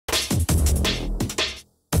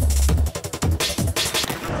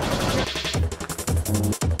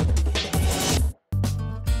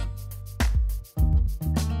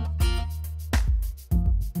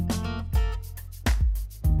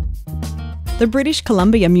The British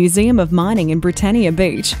Columbia Museum of Mining in Britannia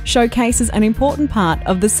Beach showcases an important part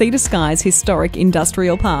of the Sea to Sky's historic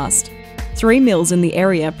industrial past. 3 mills in the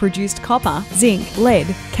area produced copper, zinc, lead,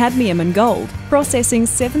 cadmium and gold, processing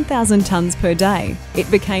 7,000 tonnes per day.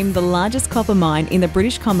 It became the largest copper mine in the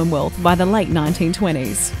British Commonwealth by the late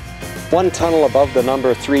 1920s. One tunnel above the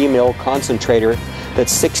number 3 mill concentrator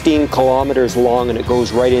that's 16 kilometres long, and it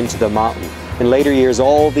goes right into the mountain. In later years,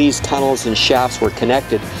 all these tunnels and shafts were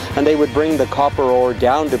connected, and they would bring the copper ore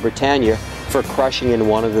down to Britannia for crushing in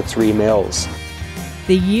one of the 3 mills.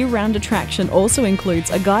 The year-round attraction also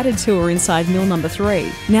includes a guided tour inside Mill Number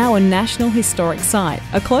 3, now a National Historic Site,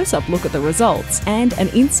 a close-up look at the results, and an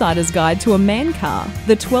insider's guide to a man car,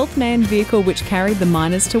 the 12th man vehicle which carried the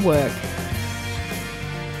miners to work.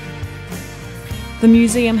 The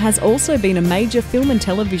museum has also been a major film and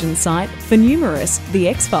television site for numerous The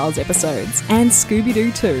X-Files episodes and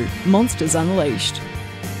Scooby-Doo 2: Monsters Unleashed.